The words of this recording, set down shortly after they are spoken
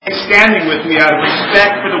standing with me out of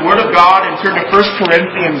respect for the Word of God and turn to 1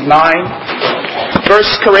 Corinthians 9.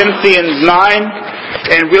 1 Corinthians 9,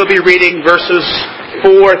 and we'll be reading verses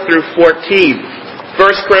 4 through 14.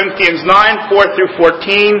 1 Corinthians 9, 4 through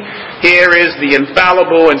 14. Here is the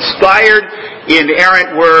infallible, inspired,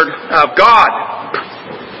 inerrant Word of God.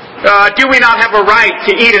 Do we not have a right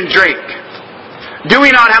to eat and drink? Do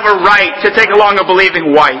we not have a right to take along a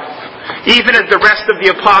believing wife, even as the rest of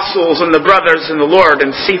the apostles and the brothers in the Lord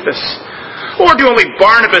and Cephas? Or do only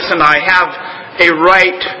Barnabas and I have a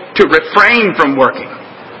right to refrain from working?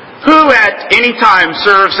 Who at any time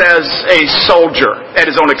serves as a soldier at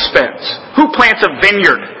his own expense? Who plants a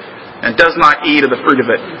vineyard and does not eat of the fruit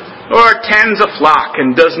of it? Or tends a flock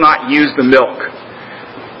and does not use the milk?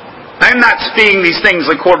 I am not speaking these things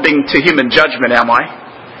according to human judgment, am I?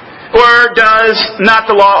 Or does not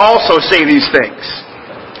the law also say these things?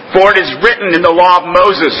 For it is written in the law of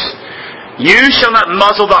Moses, "You shall not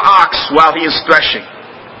muzzle the ox while he is threshing."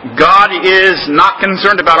 God is not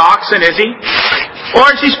concerned about oxen, is He? Or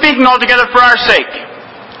is He speaking altogether for our sake?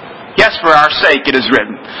 Yes, for our sake it is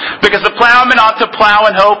written. Because the plowman ought to plow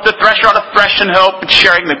in hope, the thresher ought to thresh in hope,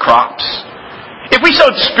 sharing the crops. If we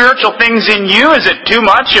sowed spiritual things in you, is it too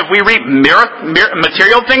much if we reap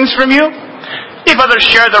material things from you? If others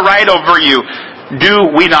share the right over you, do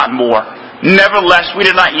we not more? Nevertheless, we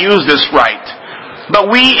do not use this right, but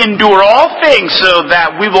we endure all things so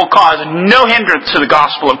that we will cause no hindrance to the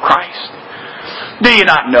gospel of Christ. Do you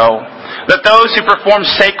not know that those who perform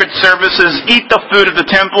sacred services eat the food of the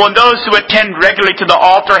temple, and those who attend regularly to the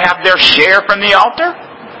altar have their share from the altar?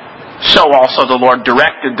 So also the Lord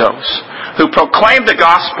directed those who proclaim the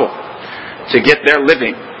gospel to get their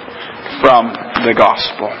living from the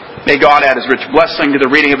gospel. May God add His rich blessing to the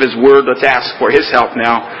reading of His Word. Let's ask for His help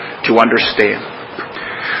now to understand.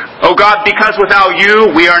 Oh God, because without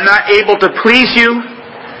You we are not able to please You,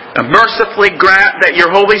 mercifully grant that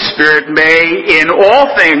Your Holy Spirit may in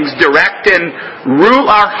all things direct and rule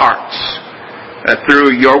our hearts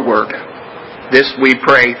through Your Word. This we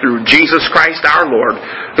pray through Jesus Christ our Lord,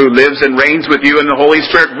 who lives and reigns with You in the Holy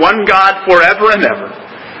Spirit, one God forever and ever.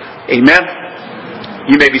 Amen.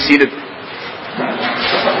 You may be seated.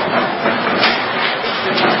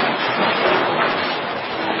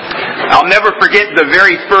 I'll never forget the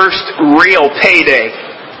very first real payday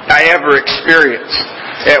I ever experienced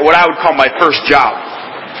at what I would call my first job.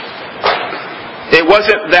 It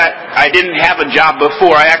wasn't that I didn't have a job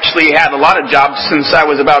before. I actually had a lot of jobs since I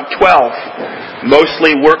was about 12,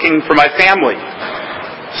 mostly working for my family.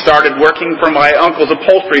 Started working for my uncle's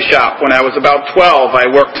upholstery shop when I was about 12. I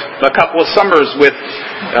worked a couple of summers with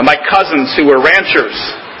my cousins who were ranchers.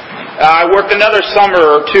 I worked another summer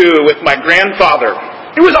or two with my grandfather.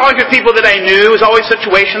 It was always with people that I knew. It was always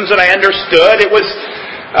situations that I understood. It was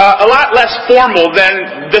a lot less formal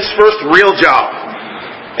than this first real job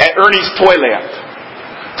at Ernie's Toyland.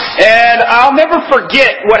 And I'll never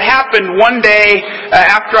forget what happened one day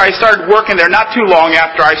after I started working there, not too long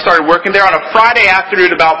after I started working there, on a Friday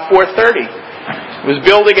afternoon about 4:30. I was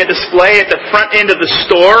building a display at the front end of the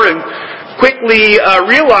store and quickly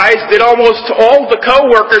realized that almost all the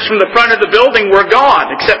co-workers from the front of the building were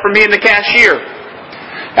gone, except for me and the cashier.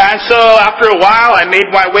 And so after a while, I made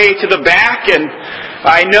my way to the back, and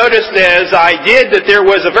I noticed as I did that there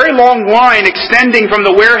was a very long line extending from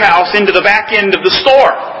the warehouse into the back end of the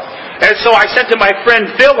store. And so I said to my friend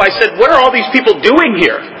Phil, I said, "What are all these people doing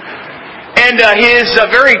here?" And his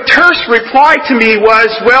very terse reply to me was,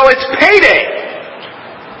 "Well, it's payday."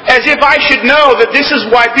 As if I should know that this is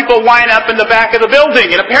why people line up in the back of the building.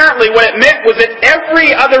 And apparently what it meant was that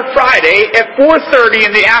every other Friday at 4:30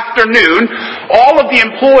 in the afternoon, all of the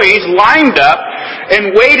employees lined up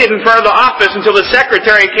and waited in front of the office until the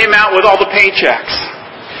secretary came out with all the paychecks.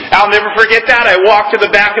 I'll never forget that. I walked to the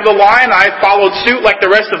back of the line. I followed suit like the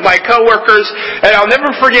rest of my coworkers. And I'll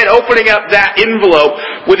never forget opening up that envelope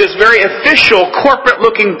with this very official,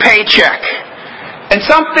 corporate-looking paycheck. And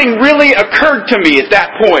something really occurred to me at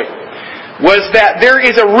that point, was that there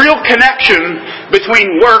is a real connection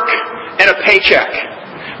between work and a paycheck.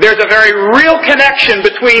 There's a very real connection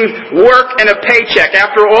between work and a paycheck.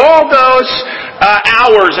 After all those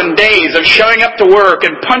hours and days of showing up to work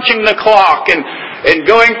and punching the clock and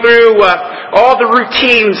going through all the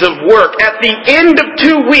routines of work, at the end of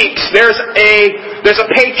 2 weeks, there's a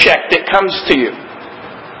paycheck that comes to you.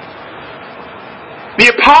 The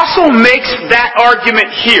apostle makes that argument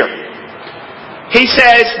here. He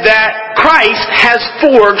says that Christ has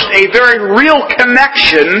forged a very real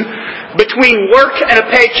connection between work and a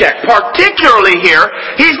paycheck. Particularly here,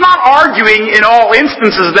 he's not arguing in all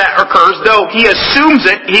instances that occurs, though he assumes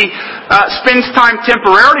it. He spends time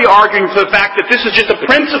temporarily arguing for the fact that this is just a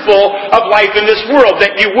principle of life in this world,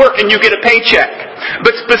 that you work and you get a paycheck.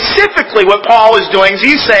 But specifically what Paul is doing is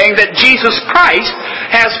he's saying that Jesus Christ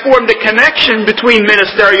has formed a connection between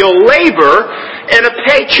ministerial labor and a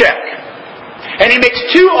paycheck. And he makes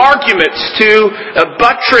two arguments to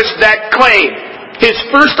buttress that claim. His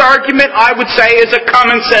first argument, I would say, is a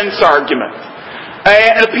common sense argument.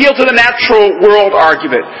 An appeal to the natural world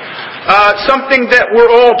argument. Something that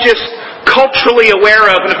we're all just culturally aware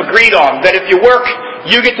of and have agreed on. That if you work,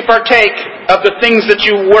 you get to partake of the things that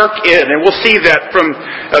you work in. And we'll see that from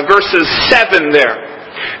verses 7 there.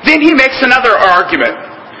 Then he makes another argument.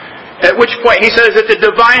 At which point he says it's a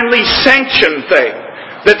divinely sanctioned thing.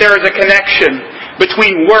 That there is a connection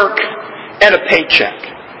between work and a paycheck.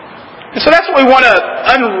 And so that's what we want to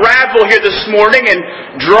unravel here this morning and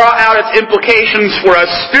draw out its implications for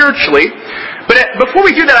us spiritually. But before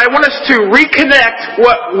we do that, I want us to reconnect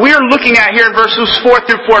what we're looking at here in verses 4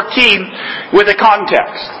 through 14 with a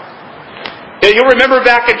context. You'll remember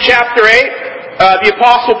back in chapter 8, the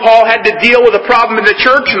Apostle Paul had to deal with a problem in the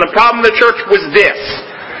church, and the problem in the church was this.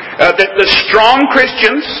 That the strong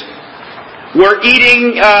Christians were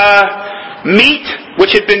eating meat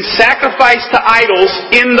which had been sacrificed to idols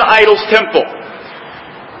in the idol's temple.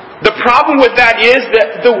 The problem with that is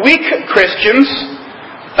that the weak Christians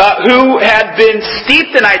who had been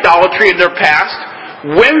steeped in idolatry in their past,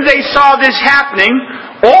 when they saw this happening,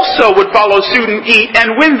 also would follow suit and eat.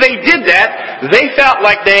 And when they did that, they felt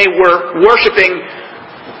like they were worshiping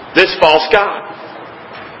this false god.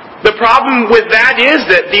 The problem with that is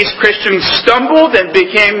that these Christians stumbled and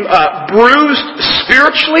became bruised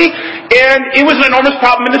spiritually, and it was an enormous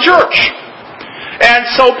problem in the church. And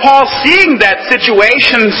so Paul, seeing that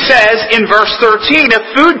situation, says in verse 13, if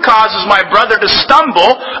food causes my brother to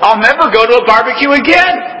stumble, I'll never go to a barbecue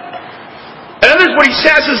again. In other words, what he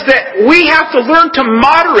says is that we have to learn to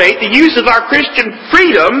moderate the use of our Christian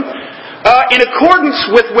freedom in accordance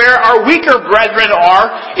with where our weaker brethren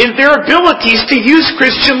are in their abilities to use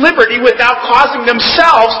Christian liberty without causing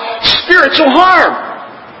themselves spiritual harm.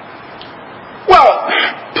 Well,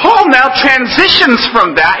 Paul now transitions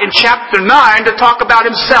from that in chapter 9 to talk about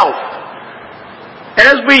himself. And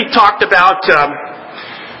as we talked about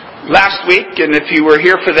last week, and if you were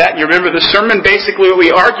here for that and you remember the sermon, basically what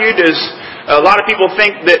we argued is a lot of people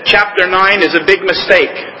think that chapter 9 is a big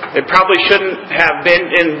mistake. It probably shouldn't have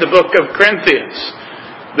been in the book of Corinthians.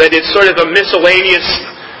 That it's sort of a miscellaneous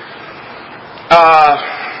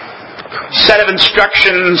set of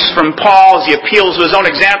instructions from Paul as he appeals to his own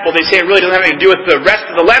example. They say it really doesn't have anything to do with the rest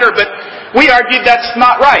of the letter, but we argued that's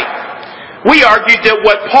not right. We argued that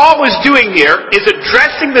what Paul was doing here is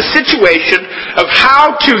addressing the situation of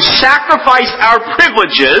how to sacrifice our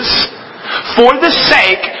privileges for the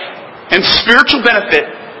sake and spiritual benefit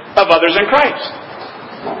of others in Christ.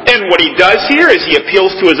 And what he does here is he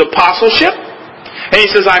appeals to his apostleship. And he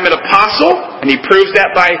says, I'm an apostle. And he proves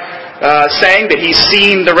that by saying that he's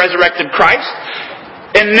seen the resurrected Christ.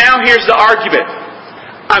 And now here's the argument.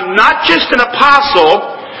 I'm not just an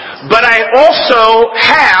apostle, but I also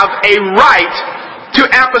have a right to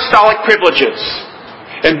apostolic privileges.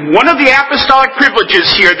 And one of the apostolic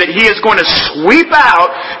privileges here that he is going to sweep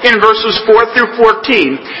out in verses 4 through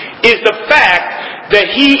 14 is the fact that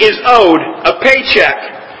he is owed a paycheck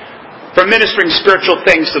for ministering spiritual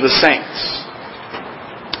things to the saints.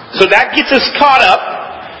 So that gets us caught up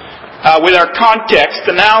with our context.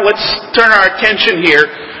 And now let's turn our attention here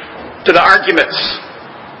to the arguments.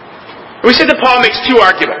 We said that Paul makes two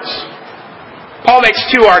arguments. Paul makes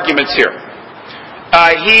two arguments here.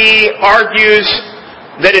 He argues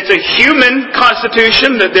that it's a human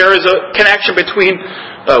constitution, that there is a connection between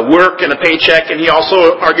work and a paycheck, and he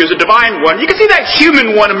also argues a divine one. You can see that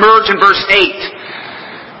human one emerge in verse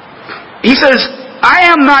 8. He says, I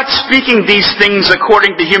am not speaking these things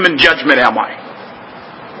according to human judgment, am I?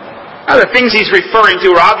 Now, the things he's referring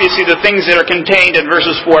to are obviously the things that are contained in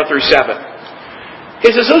verses 4 through 7.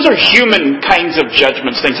 He says those are human kinds of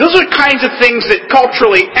judgments, things. Those are kinds of things that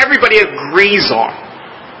culturally everybody agrees on.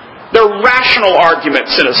 They're rational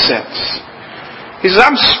arguments in a sense. He says,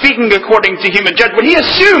 I'm speaking according to human judgment. He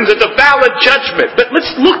assumes it's a valid judgment. But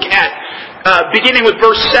let's look at, beginning with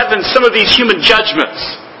verse 7, some of these human judgments.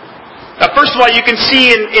 First of all, you can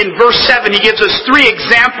see in verse 7, he gives us 3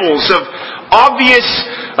 examples of obvious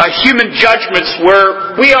human judgments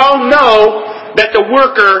where we all know that the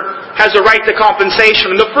worker has a right to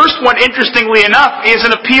compensation. And the first one, interestingly enough, is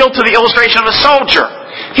an appeal to the illustration of a soldier.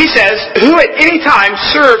 He says, who at any time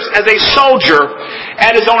serves as a soldier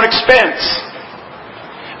at his own expense.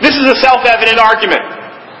 This is a self-evident argument.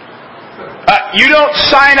 You don't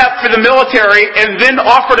sign up for the military and then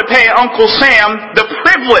offer to pay Uncle Sam the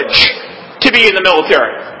privilege to be in the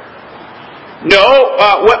military. No,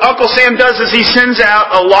 what Uncle Sam does is he sends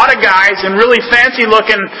out a lot of guys in really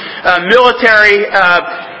fancy-looking military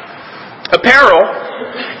apparel,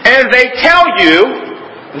 and they tell you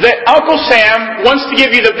that Uncle Sam wants to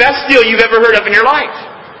give you the best deal you've ever heard of in your life.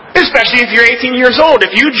 Especially if you're 18 years old.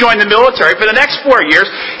 If you join the military for the next 4 years,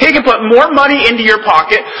 he can put more money into your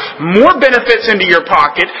pocket, more benefits into your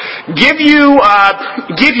pocket, give you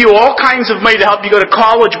all kinds of money to help you go to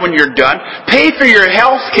college when you're done, pay for your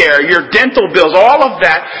health care, your dental bills, all of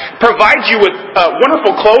that, provide you with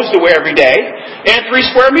wonderful clothes to wear every day, and 3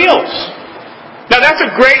 square meals. Now that's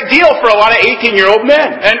a great deal for a lot of 18-year-old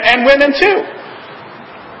men, and women too.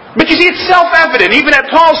 But you see, it's self-evident, even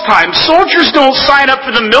at Paul's time, soldiers don't sign up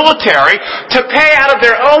for the military to pay out of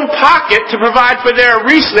their own pocket to provide for their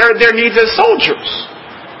needs as soldiers.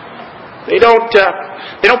 They don't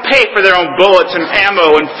pay for their own bullets and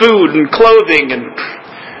ammo and food and clothing and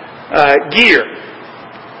gear.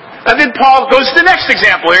 And then Paul goes to the next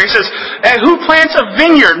example here. He says, who plants a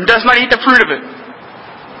vineyard and does not eat the fruit of it?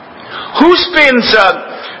 Who spends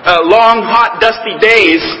long, hot, dusty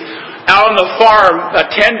days out on the farm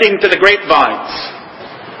attending to the grapevines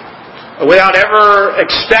without ever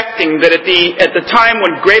expecting that at the time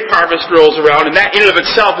when grape harvest rolls around, and that in and of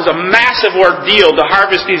itself is a massive ordeal to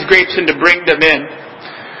harvest these grapes and to bring them in.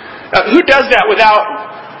 Who does that without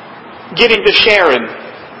getting to share in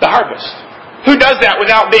the harvest? Who does that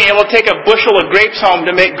without being able to take a bushel of grapes home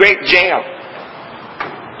to make grape jam?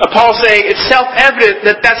 Paul saying it's self-evident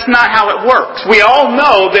that that's not how it works. We all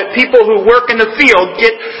know that people who work in the field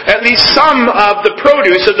get at least some of the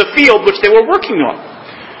produce of the field which they were working on.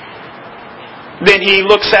 Then he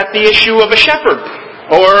looks at the issue of a shepherd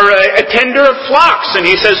or a tender of flocks, and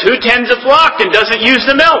he says, who tends a flock and doesn't use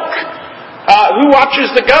the milk? Who watches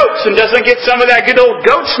the goats and doesn't get some of that good old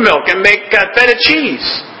goat's milk and make feta cheese?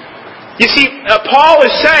 You see, Paul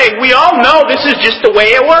is saying we all know this is just the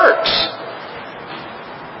way it works.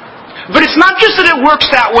 But it's not just that it works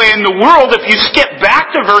that way in the world. If you skip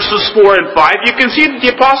back to verses 4 and 5, you can see that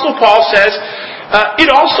the Apostle Paul says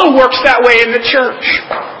it also works that way in the church.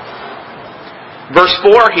 Verse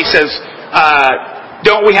 4, he says,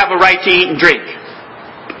 don't we have a right to eat and drink?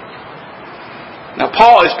 Now,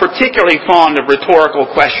 Paul is particularly fond of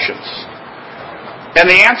rhetorical questions. And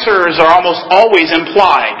the answers are almost always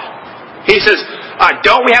implied. He says,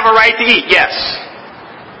 don't we have a right to eat? Yes.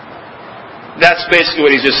 That's basically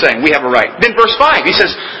what he's just saying. We have a right. Then verse 5, he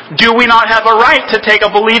says, do we not have a right to take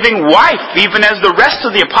a believing wife, even as the rest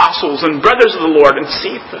of the apostles and brothers of the Lord and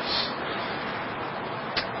Cephas?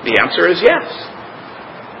 The answer is yes.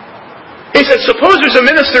 He said, suppose there's a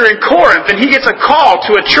minister in Corinth and he gets a call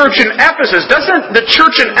to a church in Ephesus. Doesn't the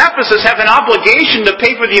church in Ephesus have an obligation to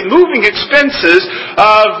pay for the moving expenses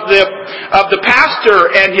of the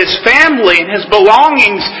pastor and his family and his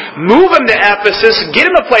belongings, move him to Ephesus, get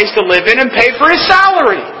him a place to live in, and pay for his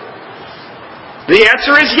salary? The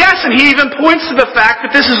answer is yes, and he even points to the fact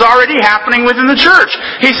that this is already happening within the church.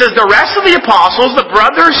 He says the rest of the apostles, the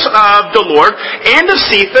brothers of the Lord, and of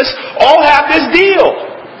Cephas all have this deal.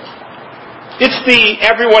 It's the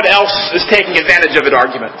everyone else is taking advantage of it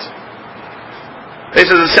argument. This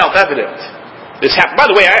is self-evident. By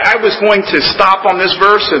the way, I was going to stop on this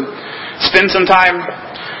verse and spend some time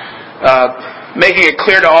making it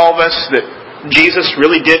clear to all of us that Jesus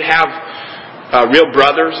really did have real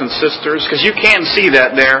brothers and sisters, because you can see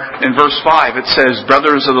that there in verse 5. It says,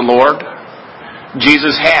 brothers of the Lord.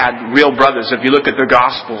 Jesus had real brothers. If you look at the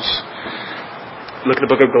Gospels, look at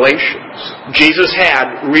the book of Galatians. Jesus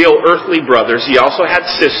had real earthly brothers. He also had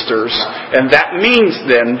sisters. And that means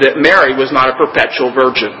then that Mary was not a perpetual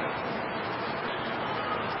virgin.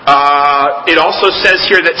 It also says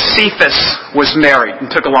here that Cephas was married and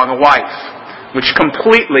took along a wife, which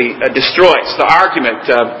completely destroys the argument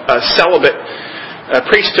of celibate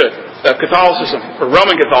priesthood, Catholicism, or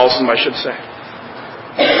Roman Catholicism, I should say.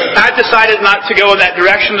 I've decided not to go in that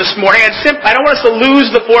direction this morning. I don't want us to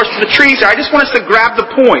lose the forest for the trees here. I just want us to grab the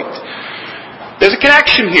point. There's a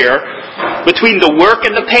connection here between the work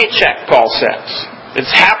and the paycheck, Paul says.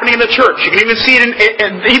 It's happening in the church. You can even see it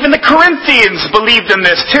even the Corinthians believed in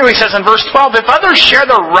this too. He says in verse 12, if others share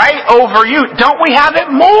the right over you, don't we have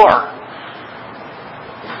it more?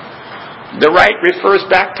 The right refers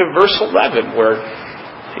back to verse 11, where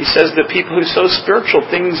he says that people who sow spiritual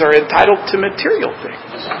things are entitled to material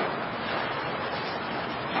things.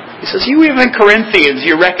 He says, you even Corinthians,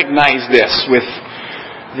 you recognize this with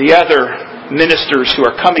the other ministers who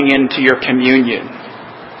are coming into your communion.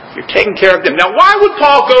 You're taking care of them. Now, why would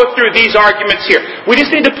Paul go through these arguments here? We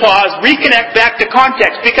just need to pause, reconnect back to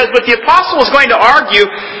context, because what the apostle is going to argue,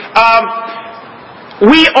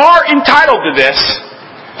 we are entitled to this,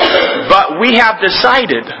 but we have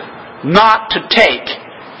decided not to take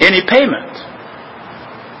any payment.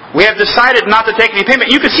 We have decided not to take any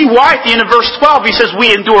payment. You can see why at the end of verse 12. He says,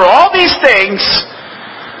 we endure all these things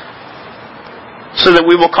so that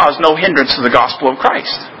we will cause no hindrance to the gospel of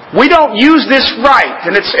Christ. We don't use this right,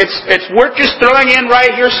 and it's worth just throwing in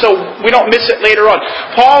right here so we don't miss it later on.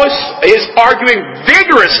 Paul is arguing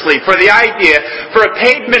vigorously for the idea for a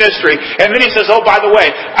paid ministry, and then he says, oh, by the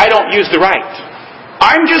way, I don't use the right.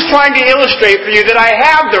 I'm just trying to illustrate for you that I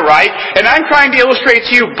have the right, and I'm trying to illustrate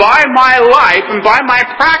to you by my life and by my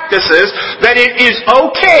practices that it is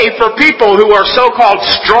okay for people who are so-called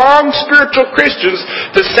strong spiritual Christians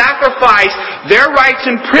to sacrifice their rights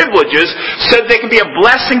and privileges so that they can be a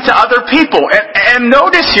blessing to other people. And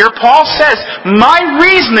notice here, Paul says, my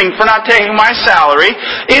reasoning for not taking my salary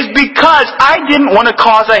is because I didn't want to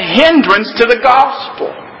cause a hindrance to the gospel.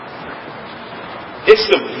 It's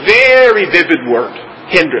a very vivid word.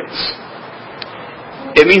 Hindrance.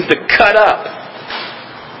 It means to cut up.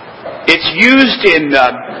 It's used in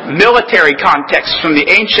military context from the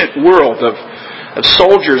ancient world of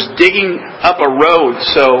soldiers digging up a road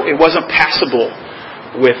so it wasn't passable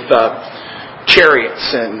with chariots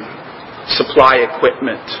and supply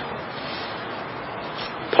equipment.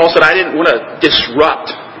 Paul said, I didn't want to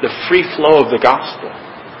disrupt the free flow of the gospel.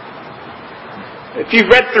 If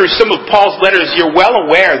you've read through some of Paul's letters, you're well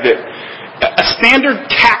aware that a standard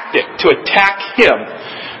tactic to attack him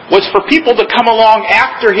was for people to come along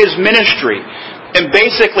after his ministry and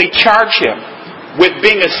basically charge him with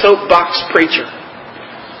being a soapbox preacher.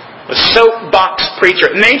 A soapbox preacher.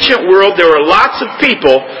 In the ancient world, there were lots of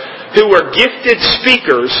people who were gifted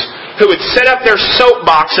speakers who would set up their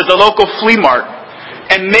soapbox at the local flea mart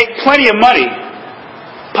and make plenty of money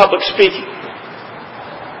public speaking.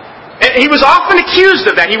 And he was often accused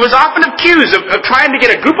of that. He was often accused of trying to get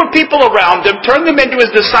a group of people around him, turn them into his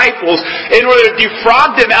disciples in order to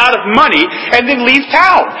defraud them out of money and then leave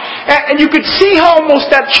town. And you could see how almost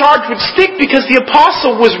that charge would stick because the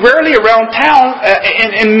apostle was rarely around town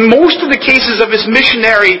in most of the cases of his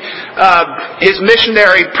missionary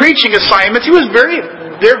preaching assignments. He was there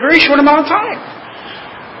a very short amount of time.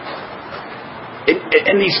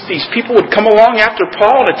 And these people would come along after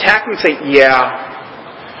Paul and attack him and say, yeah,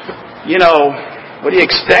 you know, what do you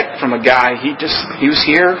expect from a guy? He was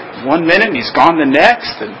here one minute and he's gone the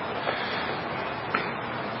next, and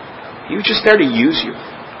he was just there to use you.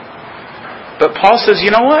 But Paul says, you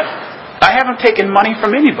know what? I haven't taken money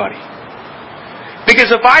from anybody. Because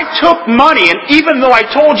if I took money, and even though I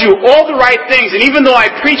told you all the right things, and even though I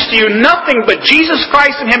preached to you nothing but Jesus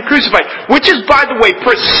Christ and Him crucified, which is, by the way,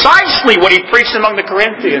 precisely what he preached among the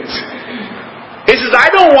Corinthians. He says, I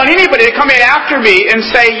don't want anybody to come in after me and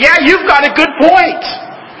say, yeah, you've got a good point.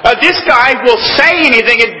 This guy will say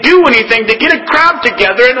anything and do anything to get a crowd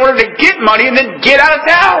together in order to get money and then get out of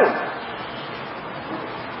town.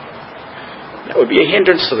 That would be a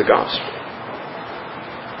hindrance to the gospel.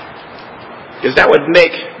 Because that would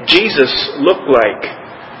make Jesus look like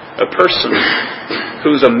a person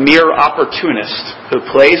who's a mere opportunist, who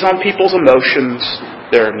plays on people's emotions,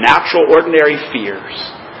 their natural, ordinary fears,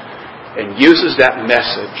 and uses that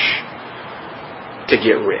message to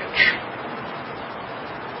get rich.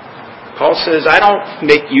 Paul says, I don't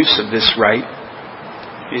make use of this right.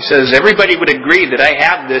 He says, everybody would agree that I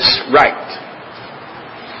have this right.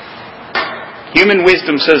 Human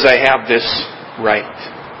wisdom says I have this right.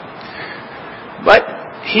 But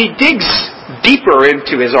he digs deeper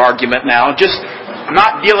into his argument now, just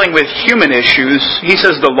not dealing with human issues. He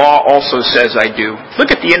says the law also says I do.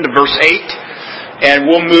 Look at the end of verse 8. And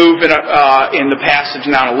we'll move in the passage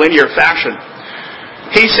now in a linear fashion.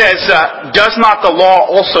 He says, does not the law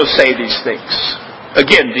also say these things?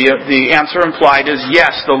 Again, the answer implied is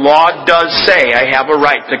yes, the law does say I have a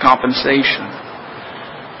right to compensation.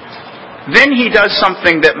 Then he does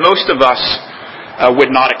something that most of us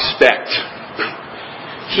would not expect.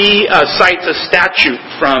 He cites a statute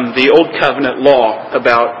from the Old Covenant law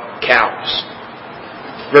about cows.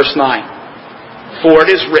 Verse 9. For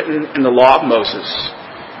it is written in the law of Moses,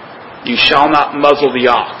 you shall not muzzle the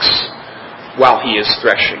ox while he is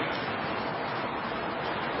threshing.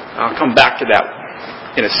 I'll come back to that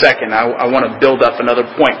in a second. I want to build up another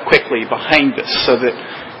point quickly behind this so that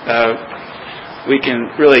we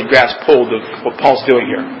can really grasp hold of what Paul's doing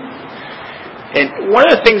here. And one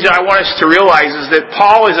of the things that I want us to realize is that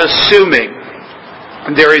Paul is assuming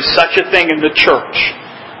there is such a thing in the church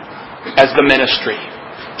as the ministry.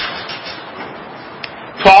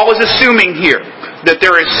 Paul is assuming here that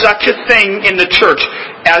there is such a thing in the church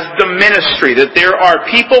as the ministry, that there are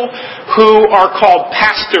people who are called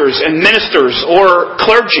pastors and ministers or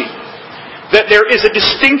clergy, that there is a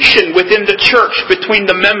distinction within the church between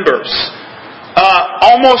the members.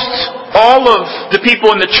 Almost all of the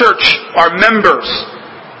people in the church are members.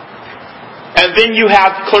 And then you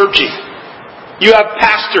have clergy. You have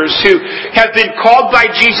pastors who have been called by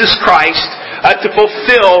Jesus Christ to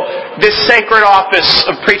fulfill this sacred office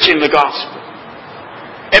of preaching the gospel.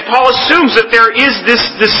 And Paul assumes that there is this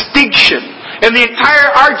distinction. And the entire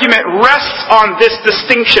argument rests on this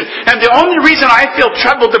distinction. And the only reason I feel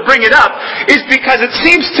troubled to bring it up is because it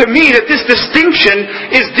seems to me that this distinction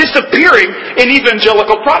is disappearing in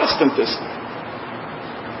evangelical Protestantism.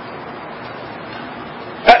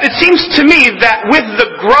 It seems to me that with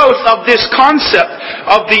the growth of this concept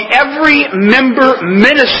of the every member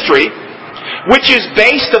ministry, which is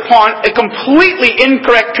based upon a completely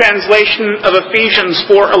incorrect translation of Ephesians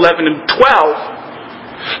 4:11 and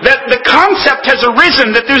 12, that the concept has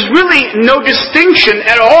arisen that there's really no distinction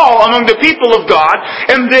at all among the people of God,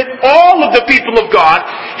 and that all of the people of God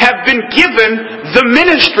have been given the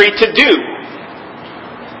ministry to do.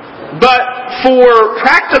 But for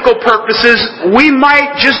practical purposes, we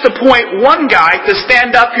might just appoint one guy to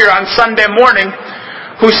stand up here on Sunday morning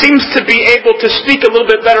who seems to be able to speak a little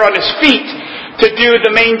bit better on his feet to do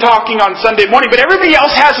the main talking on Sunday morning, but everybody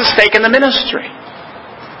else has a stake in the ministry.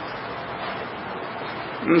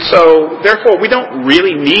 And so, therefore, we don't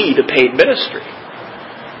really need a paid ministry.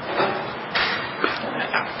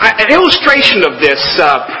 An illustration of this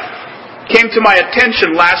came to my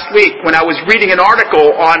attention last week when I was reading an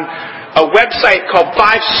article on a website called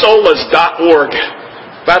 5solas.org.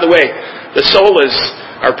 By the way, the solas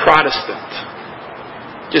are Protestant.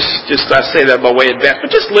 Just I say that by way of advance, but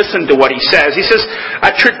just listen to what he says. He says,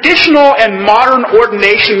 traditional and modern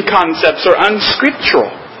ordination concepts are unscriptural.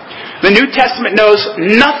 The New Testament knows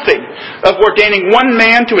nothing of ordaining one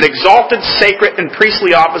man to an exalted, sacred, and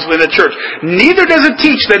priestly office within the church. Neither does it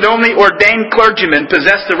teach that only ordained clergymen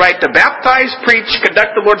possess the right to baptize, preach,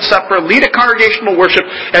 conduct the Lord's Supper, lead a congregational worship,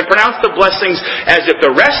 and pronounce the blessings, as if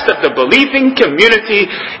the rest of the believing community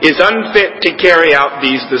is unfit to carry out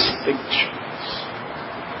these distinctions.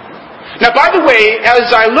 Now, by the way,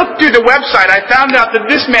 as I looked through the website, I found out that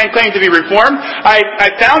this man claimed to be Reformed.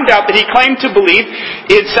 I found out that he claimed to believe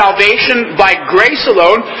in salvation by grace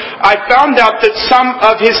alone. I found out that some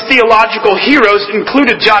of his theological heroes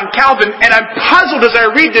included John Calvin, and I'm puzzled as I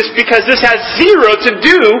read this because this has zero to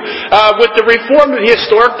do with the Reformed, the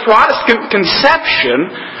historic Protestant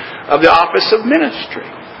conception of the office of ministry.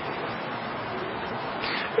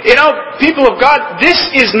 You know, people of God, this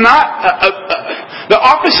is not the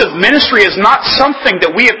office of ministry is not something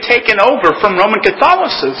that we have taken over from Roman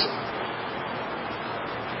Catholicism.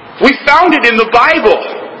 We found it in the Bible.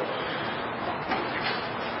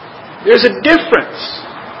 There's a difference.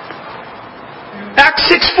 Acts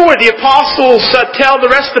 6:4, the apostles tell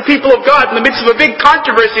the rest of the people of God in the midst of a big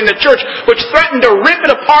controversy in the church, which threatened to rip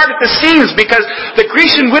it apart at the seams because the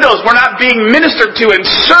Grecian widows were not being ministered to and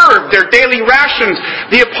served their daily rations.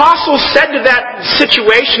 The apostles said to that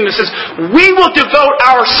situation, it says, we will devote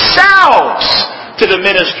ourselves to the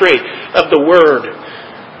ministry of the word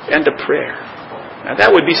and to prayer. Now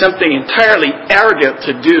that would be something entirely arrogant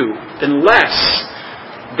to do unless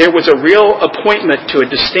there was a real appointment to a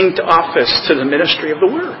distinct office to the ministry of the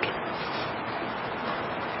Word.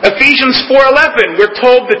 Ephesians 4:11, we're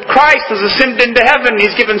told that Christ has ascended into heaven.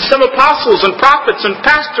 He's given some apostles and prophets and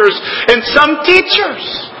pastors and some teachers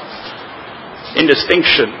in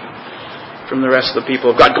distinction from the rest of the people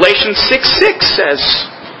of God. Galatians 6:6 says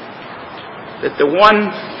that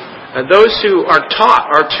those who are taught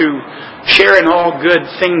are to share in all good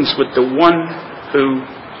things with the one who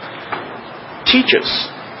teaches.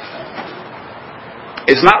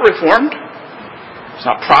 It's not Reformed. It's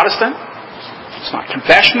not Protestant. It's not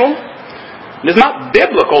confessional. It is not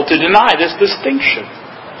biblical to deny this distinction.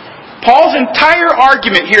 Paul's entire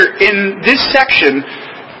argument here in this section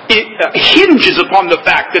hinges upon the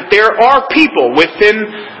fact that there are people within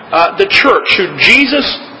the church who Jesus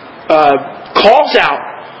calls out,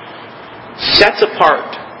 sets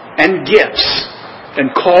apart, and gifts,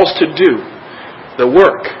 and calls to do the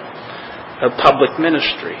work of public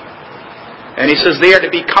ministry. And he says they are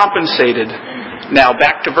to be compensated, now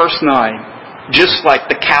back to verse 9, just like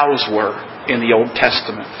the cows were in the Old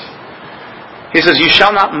Testament. He says, you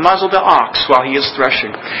shall not muzzle the ox while he is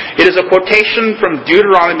threshing. It is a quotation from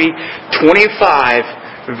Deuteronomy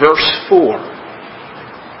 25, verse 4.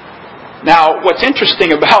 Now, what's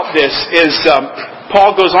interesting about this is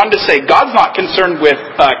Paul goes on to say, God's not concerned with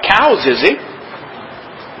cows, is He?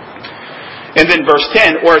 And then verse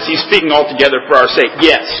 10, or is He speaking altogether for our sake?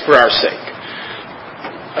 Yes, for our sake.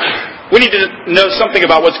 We need to know something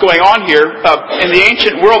about what's going on here. In the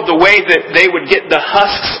ancient world, the way that they would get the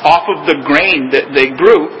husks off of the grain that they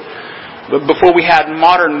grew, before we had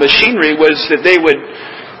modern machinery, was that they would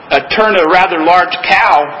turn a rather large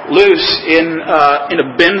cow loose in a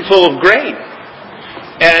bin full of grain.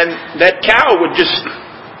 And that cow would just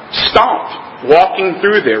stomp, walking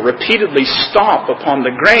through there, repeatedly stomp upon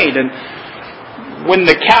the grain. And when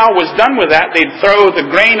the cow was done with that, they'd throw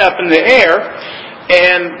the grain up in the air,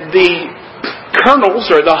 and the kernels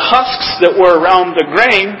or the husks that were around the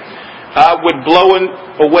grain would blow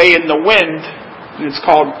away in the wind, and it's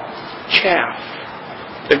called chaff.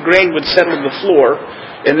 The grain would settle to the floor,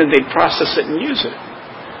 and then they'd process it and use it.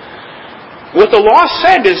 What the law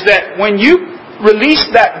said is that when you release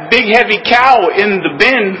that big heavy cow in the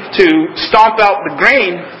bin to stomp out the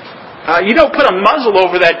grain, you don't put a muzzle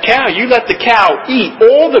over that cow. You let the cow eat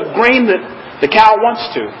all the grain that the cow wants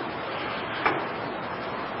to.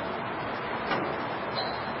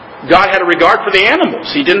 God had a regard for the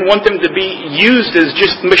animals. He didn't want them to be used as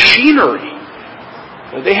just machinery.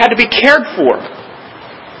 They had to be cared for.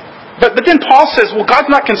 But then Paul says, well, God's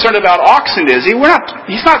not concerned about oxen, is He?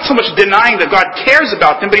 He's not so much denying that God cares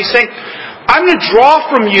about them, but He's saying, I'm going to draw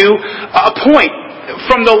from you a point,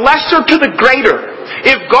 from the lesser to the greater.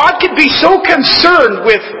 If God could be so concerned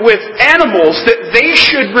with animals that they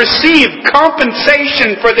should receive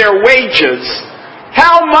compensation for their wages,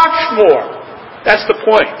 how much more? That's the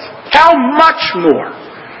point. How much more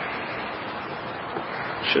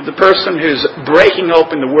should the person who's breaking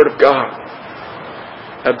open the Word of God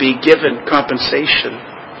be given compensation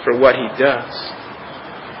for what he does?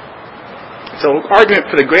 So, argument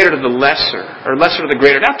for the greater to the lesser, or lesser to the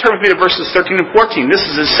greater. Now turn with me to verses 13 and 14. This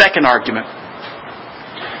is his second argument.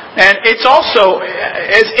 And it's also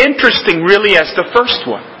as interesting, really, as the first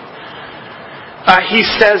one. He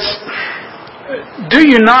says, do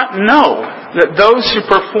you not know that those who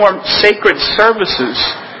perform sacred services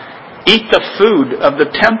eat the food of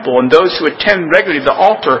the temple, and those who attend regularly the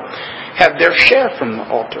altar have their share from the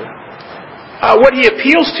altar? What he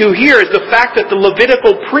appeals to here is the fact that the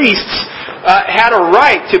Levitical priests had a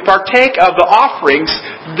right to partake of the offerings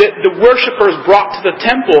that the worshipers brought to the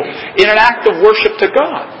temple in an act of worship to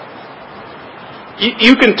God.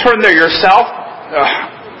 You can turn there yourself.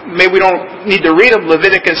 Maybe we don't need to read them.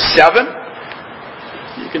 Leviticus 7.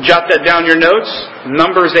 You can jot that down in your notes.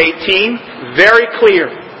 Numbers 18. Very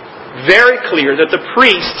clear that the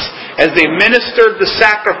priests, as they ministered the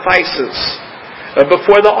sacrifices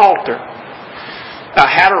before the altar,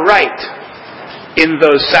 had a right in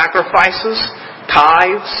those sacrifices,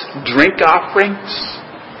 tithes, drink offerings,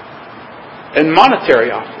 and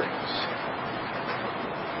monetary offerings.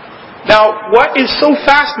 Now, what is so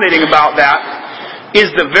fascinating about that is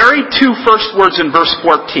the very two first words in verse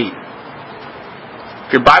 14.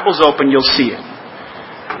 If your Bible's open, you'll see it.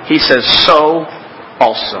 He says, so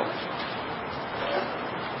also.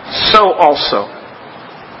 So also.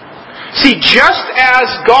 See, just as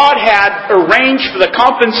God had arranged for the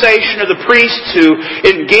compensation of the priests who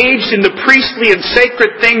engaged in the priestly and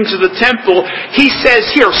sacred things of the temple, He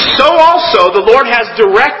says here, so also the Lord has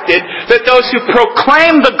directed that those who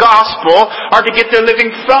proclaim the gospel are to get their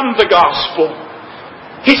living from the gospel.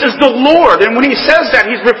 He says the Lord, and when He says that,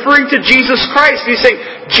 He's referring to Jesus Christ. He's saying,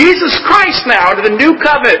 Jesus Christ now, under the new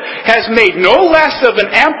covenant, has made no less of an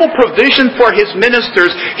ample provision for His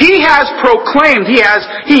ministers. He has proclaimed, He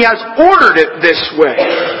has ordered it this way.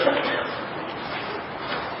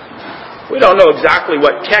 We don't know exactly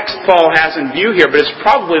what text Paul has in view here, but it's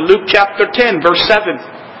probably Luke chapter 10, verse 7.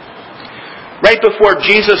 Right before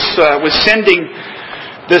Jesus was sending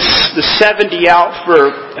the 70 out for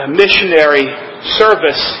a missionary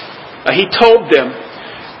service, He told them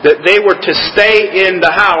that they were to stay in the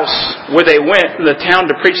house where they went in the town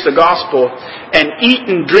to preach the gospel and eat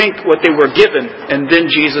and drink what they were given. And then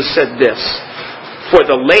Jesus said this, for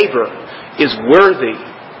the labor is worthy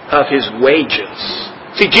of his wages.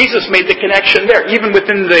 See, Jesus made the connection there, even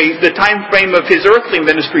within the time frame of His earthly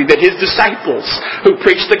ministry, that His disciples who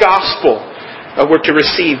preached the gospel were to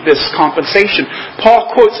receive this compensation. Paul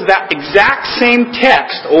quotes that exact same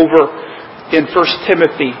text over in 1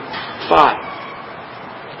 Timothy 5.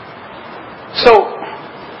 So,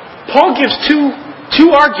 Paul gives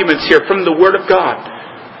two arguments here from the Word of God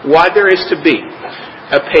why there is to be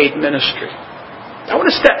a paid ministry. I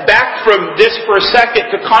want to step back from this for a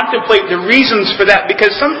second to contemplate the reasons for that,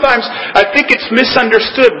 because sometimes I think it's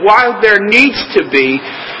misunderstood why there needs to be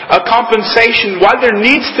a compensation, why there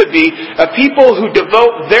needs to be a people who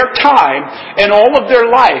devote their time and all of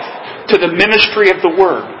their life to the ministry of the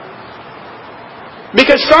Word.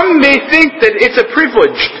 Because some may think that it's a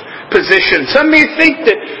privileged position. Some may think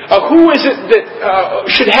that who is it that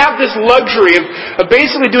should have this luxury of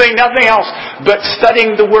basically doing nothing else but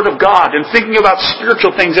studying the Word of God and thinking about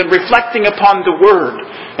spiritual things and reflecting upon the Word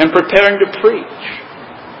and preparing to preach.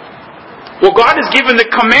 Well, God has given the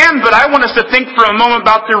command, but I want us to think for a moment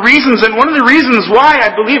about the reasons. And one of the reasons why I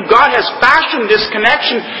believe God has fashioned this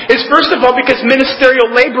connection is, first of all, because ministerial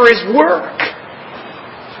labor is work.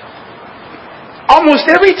 Almost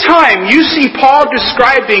every time you see Paul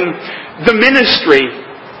describing the ministry,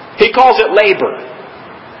 he calls it labor.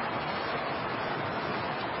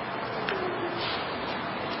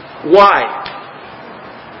 Why?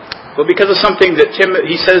 Well, because of something that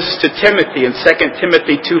he says to Timothy in 2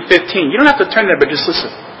 Timothy 2:15. You don't have to turn there, but just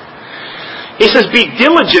listen. He says, "Be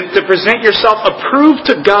diligent to present yourself approved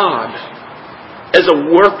to God as a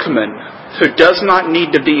workman who does not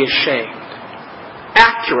need to be ashamed,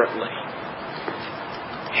 accurately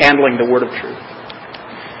handling the word of truth."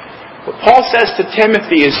 What Paul says to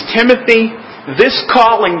Timothy is, Timothy, this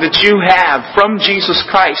calling that you have from Jesus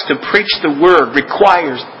Christ to preach the word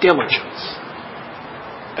requires diligence.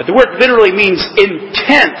 The word literally means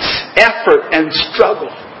intense effort and struggle.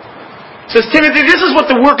 It says, Timothy, this is what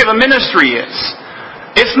the work of the ministry is.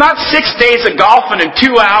 It's not 6 days of golfing and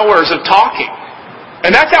 2 hours of talking.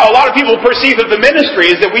 And that's how a lot of people perceive of the ministry,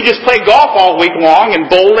 is that we just play golf all week long and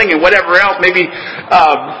bowling and whatever else, maybe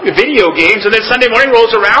video games, and then Sunday morning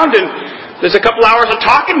rolls around and there's a couple hours of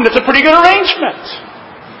talking, and it's a pretty good arrangement.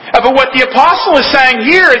 But what the apostle is saying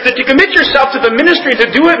here is that to commit yourself to the ministry, to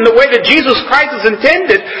do it in the way that Jesus Christ has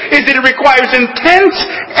intended, is that it requires intense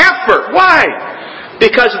effort. Why?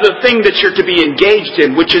 Because of the thing that you're to be engaged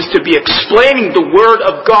in, which is to be explaining the Word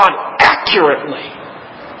of God accurately.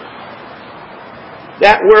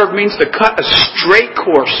 That word means to cut a straight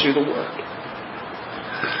course through the Word.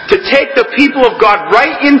 To take the people of God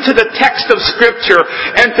right into the text of Scripture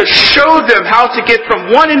and to show them how to get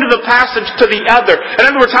from one end of the passage to the other. In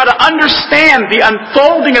other words, how to understand the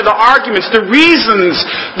unfolding of the arguments, the reasons,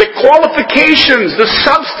 the qualifications, the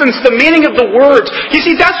substance, the meaning of the words. You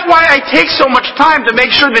see, that's why I take so much time to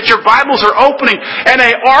make sure that your Bibles are opening and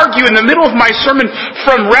I argue in the middle of my sermon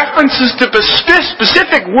from references to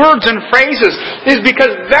specific words and phrases, is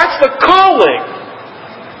because that's the calling.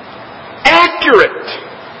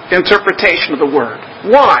 Accurate interpretation of the Word.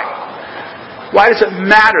 Why? Why does it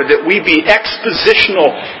matter that we be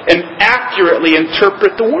expositional and accurately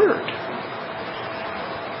interpret the Word?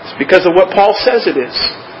 It's because of what Paul says it is.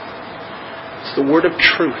 It's the Word of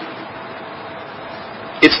truth.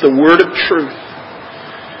 It's the Word of truth.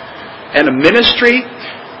 And a ministry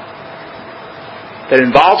that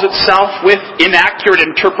involves itself with inaccurate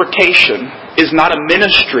interpretation is not a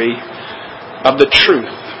ministry of the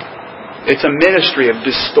truth. It's a ministry of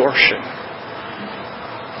distortion.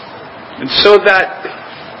 And so that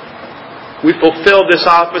we fulfill this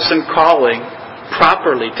office and calling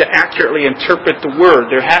properly, to accurately interpret the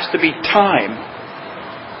Word, there has to be time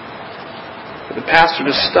for the pastor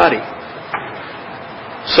to study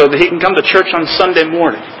so that he can come to church on Sunday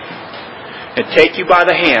morning and take you by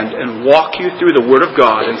the hand and walk you through the Word of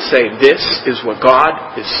God and say, this is what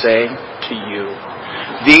God is saying to you.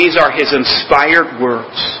 These are His inspired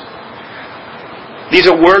words. These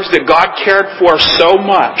are words that God cared for so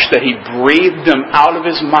much that He breathed them out of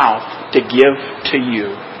His mouth to give to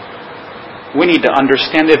you. We need to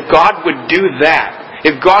understand, if God would do that,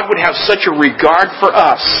 if God would have such a regard for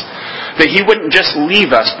us, that He wouldn't just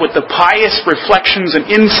leave us with the pious reflections and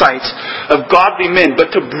insights of godly men,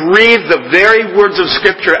 but to breathe the very words of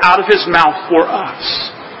Scripture out of His mouth for us,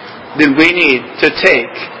 then we need to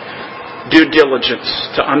take due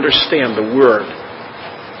diligence to understand the Word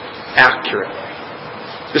accurately.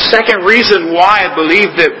 The second reason why I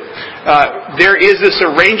believe that there is this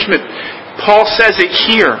arrangement, Paul says it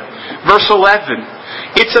here, verse 11.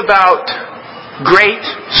 It's about great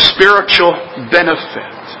spiritual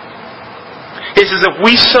benefit. He says, if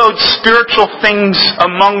we sowed spiritual things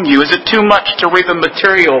among you, is it too much to reap a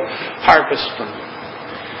material harvest from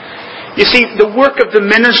you? You see, the work of the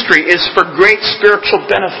ministry is for great spiritual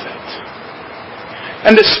benefit.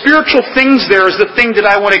 And the spiritual things there is the thing that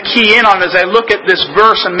I want to key in on as I look at this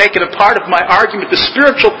verse and make it a part of my argument. The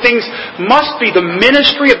spiritual things must be the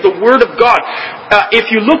ministry of the Word of God. If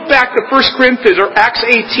you look back to 1 Corinthians or Acts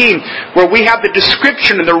 18, where we have the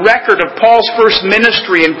description and the record of Paul's first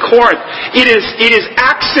ministry in Corinth, it is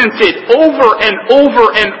accented over and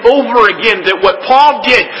over and over again that what Paul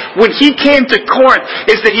did when he came to Corinth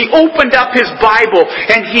is that he opened up his Bible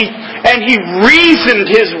and he reasoned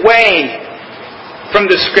his way from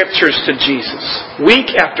the Scriptures to Jesus.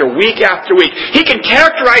 Week after week after week. He can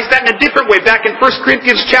characterize that in a different way. Back in 1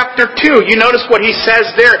 Corinthians chapter 2, you notice what he says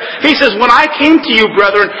there. He says, when I came to you,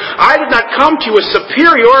 brethren, I did not come to you with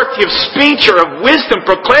superiority of speech or of wisdom,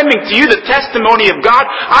 proclaiming to you the testimony of God.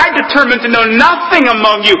 I determined to know nothing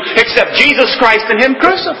among you except Jesus Christ and Him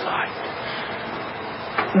crucified.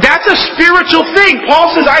 That's a spiritual thing. Paul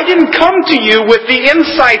says, I didn't come to you with the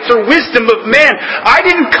insights or wisdom of man. I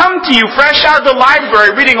didn't come to you fresh out of the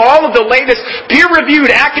library reading all of the latest peer-reviewed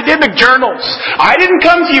academic journals. I didn't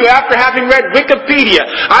come to you after having read Wikipedia.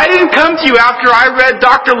 I didn't come to you after I read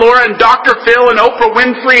Dr. Laura and Dr. Phil and Oprah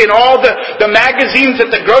Winfrey and all the magazines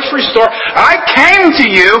at the grocery store. I came to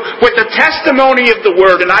you with the testimony of the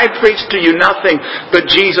Word, and I preached to you nothing but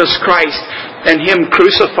Jesus Christ and Him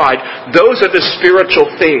crucified. Those are the spiritual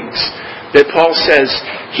things that Paul says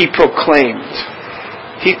he proclaimed.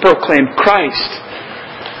 He proclaimed Christ,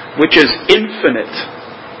 which is infinite,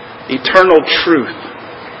 eternal truth,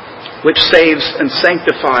 which saves and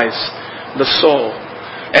sanctifies the soul.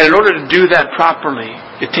 And in order to do that properly,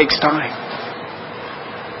 it takes time.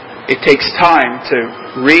 It takes time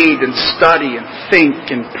to read and study and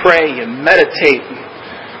think and pray and meditate and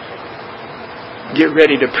get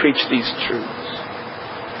ready to preach these truths.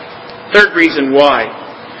 Third reason why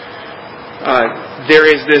there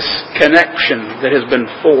is this connection that has been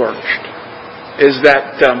forged is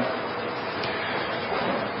that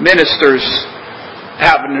ministers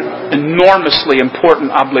have an enormously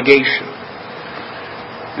important obligation.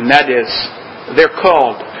 And that is, they're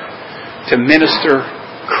called to minister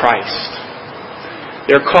Christ.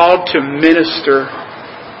 They're called to minister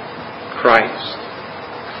Christ.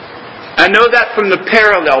 I know that from the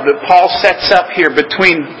parallel that Paul sets up here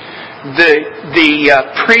between the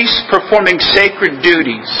priest performing sacred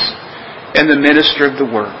duties and the minister of the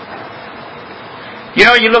Word. You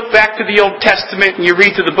know, you look back to the Old Testament and you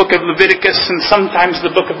read through the book of Leviticus and sometimes the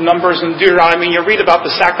book of Numbers and Deuteronomy, you read about the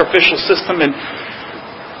sacrificial system, and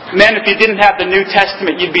man, if you didn't have the New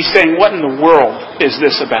Testament, you'd be saying, what in the world is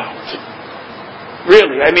this about?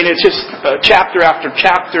 Really, I mean, it's just chapter after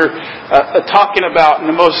chapter talking about in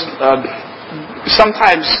the most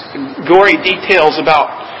sometimes gory details about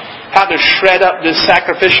how to shred up this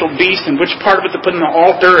sacrificial beast and which part of it to put in the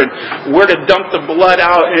altar and where to dump the blood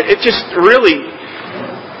out. It just really,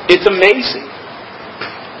 it's amazing.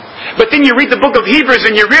 But then you read the book of Hebrews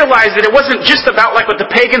and you realize that it wasn't just about like what the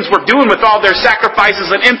pagans were doing with all their sacrifices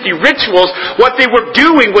and empty rituals. What they were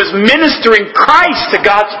doing was ministering Christ to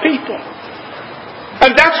God's people.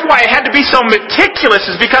 And that's why it had to be so meticulous,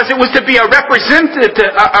 is because it was to be a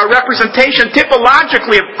representation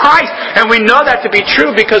typologically of Christ. And we know that to be true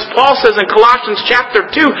because Paul says in Colossians chapter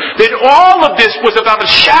 2 that all of this was about a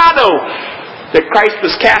shadow that Christ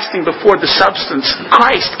was casting before the substance.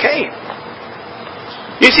 Christ came.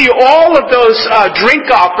 You see, all of those drink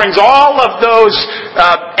offerings, all of those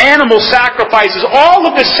animal sacrifices, all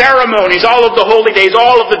of the ceremonies, all of the holy days,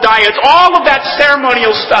 all of the diets, all of that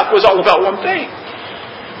ceremonial stuff was all about one thing.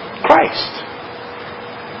 Christ.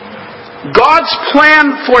 God's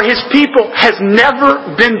plan for His people has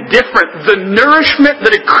never been different. The nourishment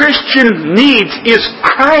that a Christian needs is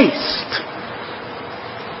Christ.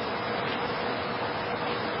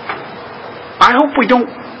 I hope we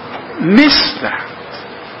don't miss that.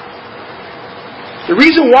 The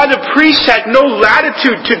reason why the priests had no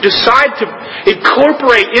latitude to decide to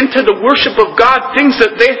incorporate into the worship of God things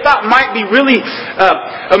that they thought might be really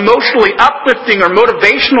emotionally uplifting or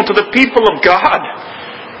motivational to the people of God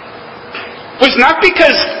was not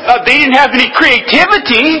because they didn't have any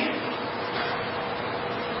creativity.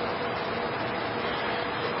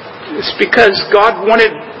 It's because God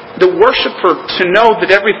wanted the worshiper to know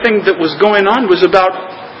that everything that was going on was about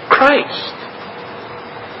Christ.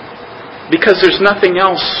 Because there's nothing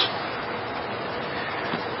else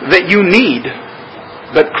that you need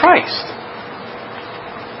but Christ.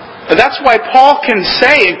 And that's why Paul can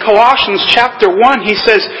say in Colossians chapter 1, he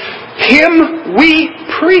says, Him we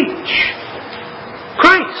preach.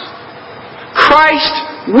 Christ.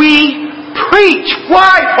 Christ we preach.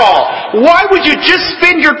 Why, Paul? Why would you just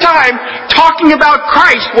spend your time talking about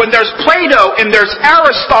Christ when there's Plato and there's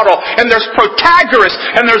Aristotle and there's Protagoras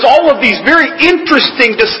and there's all of these very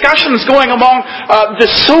interesting discussions going among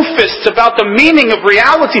the sophists about the meaning of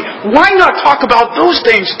reality? Why not talk about those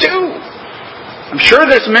things too? I'm sure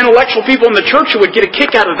there's some intellectual people in the church who would get a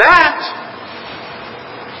kick out of that.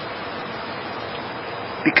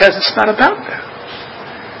 Because it's not about that.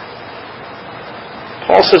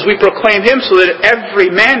 Paul says we proclaim Him so that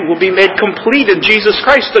every man will be made complete in Jesus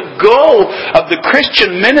Christ. The goal of the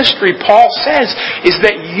Christian ministry, Paul says, is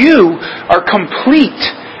that you are complete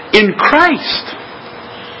in Christ.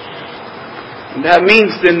 And that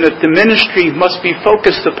means then that the ministry must be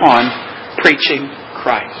focused upon preaching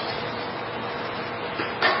Christ.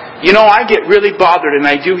 You know, I get really bothered, and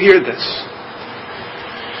I do hear this,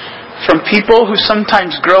 from people who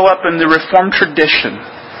sometimes grow up in the Reformed tradition.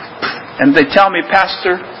 And they tell me,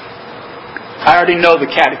 Pastor, I already know the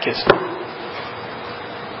catechism.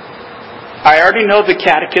 I already know the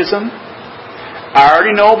catechism. I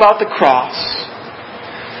already know about the cross.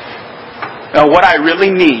 Now, what I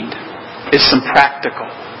really need is some practical.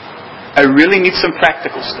 I really need some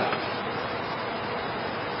practical stuff.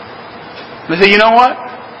 They say, you know what?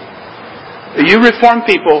 You Reformed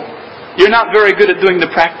people, you're not very good at doing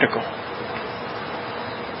the practical.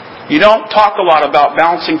 You don't talk a lot about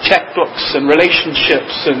balancing checkbooks and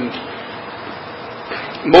relationships and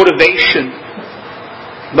motivation,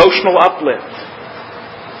 emotional uplift.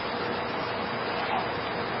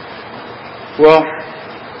 Well,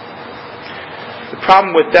 the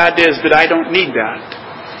problem with that is that I don't need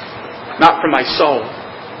that. Not for my soul.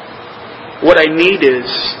 What I need is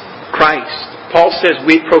Christ. Paul says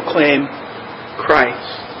we proclaim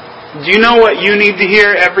Christ. Do you know what you need to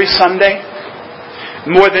hear every Sunday?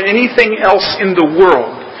 More than anything else in the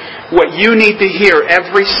world, what you need to hear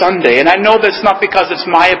every Sunday, and I know that's not because it's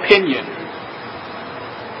my opinion.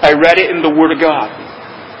 I read it in the Word of God.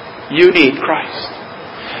 You need Christ.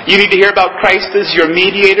 You need to hear about Christ as your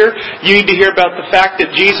mediator. You need to hear about the fact that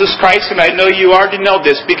Jesus Christ, and I know you already know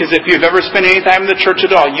this, because if you've ever spent any time in the church at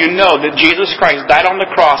all, you know that Jesus Christ died on the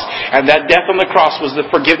cross, and that death on the cross was the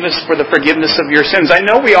forgiveness of your sins. I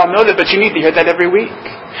know we all know that, but you need to hear that every week.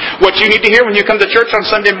 What you need to hear when you come to church on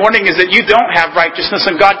Sunday morning is that you don't have righteousness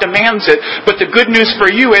and God demands it. But the good news for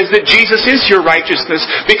you is that Jesus is your righteousness,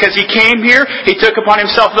 because He came here, He took upon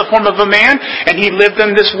Himself the form of a man, and He lived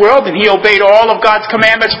in this world, and He obeyed all of God's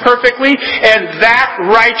commandments perfectly, and that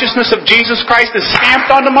righteousness of Jesus Christ is stamped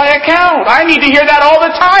onto my account. I need to hear that all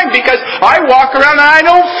the time, because I walk around and I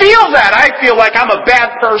don't feel that. I feel like I'm a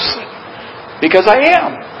bad person. Because I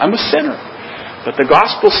am. I'm a sinner. But the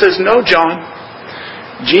gospel says, no, John.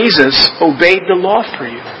 Jesus obeyed the law for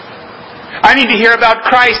you. I need to hear about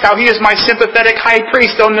Christ, how He is my sympathetic high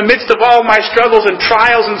priest. Though in the midst of all my struggles and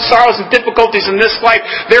trials and sorrows and difficulties in this life,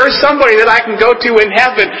 there is somebody that I can go to in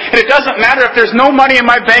heaven. And it doesn't matter if there's no money in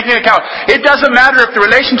my banking account. It doesn't matter if the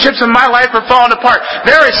relationships in my life are falling apart.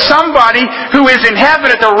 There is somebody who is in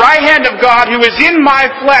heaven at the right hand of God, who is in my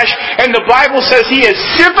flesh. And the Bible says He is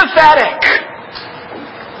sympathetic.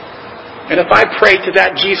 And if I pray to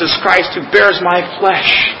that Jesus Christ who bears my flesh,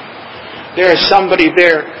 there is somebody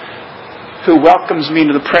there who welcomes me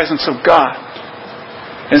into the presence of God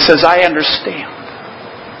and says, I understand.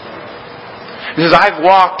 He says, I've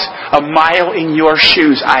walked a mile in your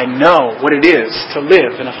shoes. I know what it is to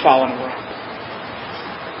live in a fallen world.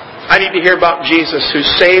 I need to hear about Jesus who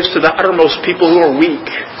saves to the uttermost people who are weak.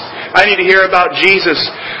 I need to hear about Jesus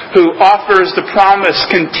who offers the promise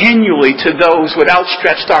continually to those with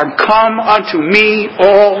outstretched arm. Come unto me,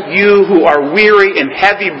 all you who are weary and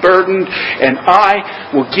heavy burdened, and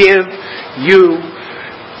I will give you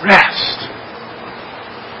rest.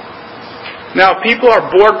 Now, if people are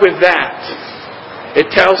bored with that, it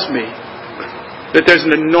tells me that there's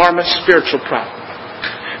an enormous spiritual problem.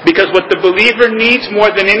 Because what the believer needs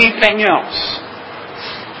more than anything else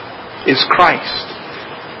is Christ.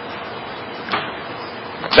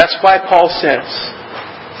 That's why Paul says,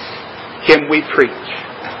 Him we preach.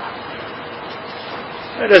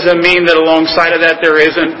 That doesn't mean that alongside of that there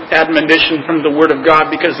isn't admonition from the Word of God,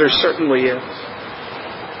 because there certainly is.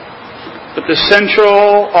 But the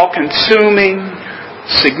central, all-consuming,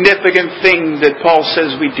 significant thing that Paul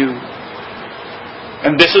says we do,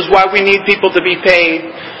 and this is why we need people to be paid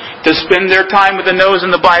to spend their time with the nose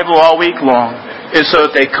in the Bible all week long, is so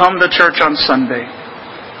that they come to church on Sunday,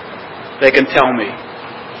 they can tell me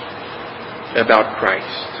about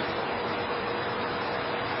Christ.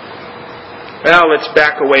 Well, let's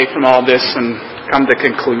back away from all this and come to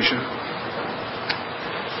conclusion.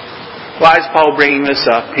 Why is Paul bringing this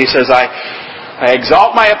up? He says, I I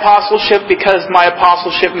exalt my apostleship because my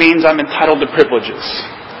apostleship means I'm entitled to privileges.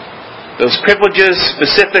 Those privileges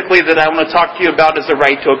specifically that I want to talk to you about is the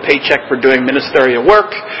right to a paycheck for doing ministerial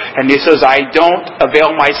work. And he says, I don't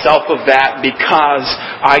avail myself of that because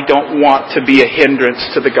I don't want to be a hindrance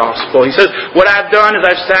to the gospel. He says, what I've done is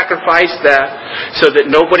I've sacrificed that so that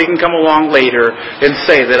nobody can come along later and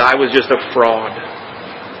say that I was just a fraud.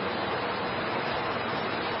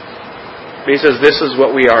 He says, this is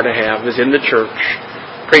what we are to have, is in the church,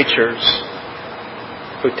 preachers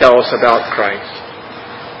who tell us about Christ.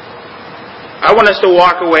 I want us to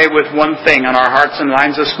walk away with one thing on our hearts and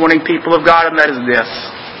minds this morning, people of God, and that is this.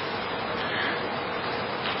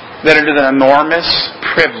 That it is an enormous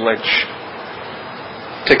privilege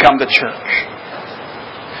to come to church.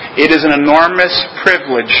 It is an enormous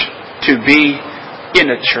privilege to be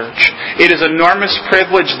in a church. It is an enormous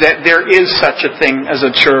privilege that there is such a thing as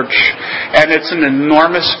a church. And it's an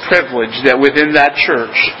enormous privilege that within that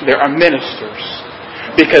church there are ministers.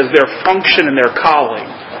 Because their function and their calling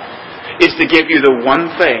is to give you the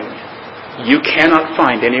one thing you cannot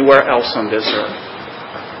find anywhere else on this earth.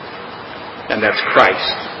 And that's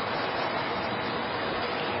Christ.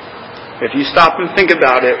 If you stop and think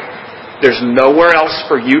about it, there's nowhere else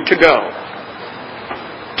for you to go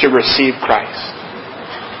to receive Christ.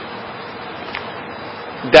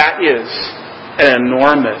 That is an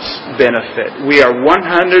enormous benefit. We are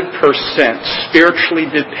 100% spiritually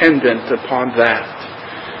dependent upon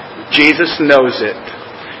that. Jesus knows it.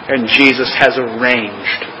 And Jesus has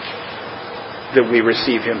arranged that we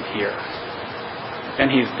receive Him here.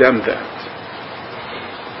 And He's done that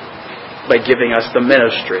by giving us the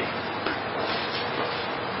ministry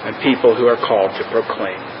and people who are called to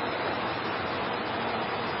proclaim.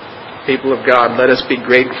 People of God, let us be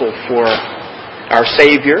grateful for our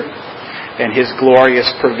Savior and His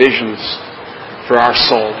glorious provisions for our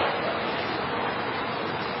soul.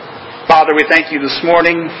 Father, we thank you this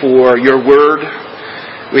morning for your word.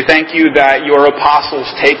 We thank you that your apostles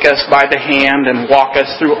take us by the hand and walk us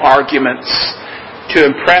through arguments to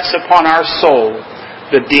impress upon our soul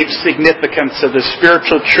the deep significance of the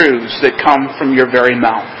spiritual truths that come from your very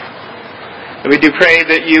mouth. And we do pray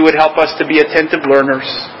that you would help us to be attentive learners,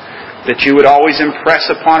 that you would always impress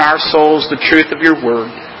upon our souls the truth of your word,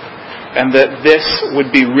 and that this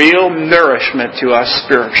would be real nourishment to us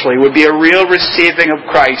spiritually, would be a real receiving of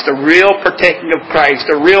Christ, a real partaking of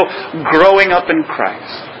Christ, a real growing up in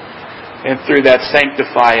Christ. And through that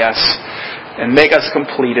sanctify us and make us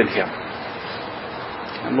complete in Him.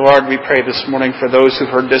 And Lord, we pray this morning for those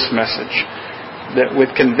who've heard this message, that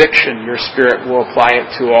with conviction your Spirit will apply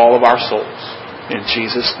it to all of our souls. In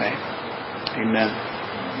Jesus' name, amen.